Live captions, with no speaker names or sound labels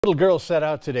Little girl set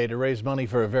out today to raise money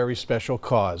for a very special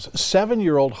cause.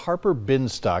 7-year-old Harper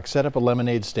Binstock set up a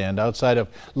lemonade stand outside of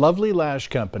Lovely Lash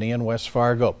Company in West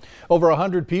Fargo. Over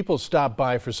 100 people stopped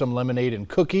by for some lemonade and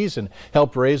cookies and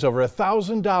helped raise over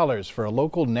 $1,000 for a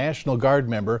local National Guard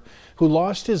member who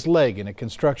lost his leg in a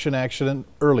construction accident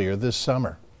earlier this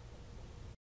summer.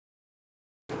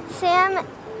 Sam,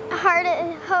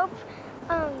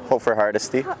 Hope for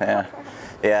Hardesty.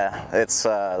 Yeah, it's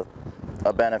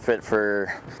a benefit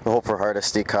for the Hope for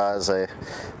Hardesty cause,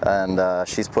 and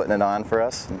she's putting it on for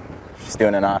us. And she's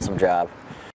doing an awesome job.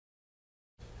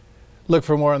 Look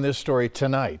for more on this story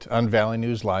tonight on Valley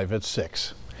News Live at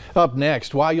 6. Up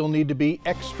next, why you'll need to be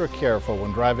extra careful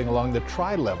when driving along the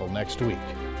Tri-Level next week.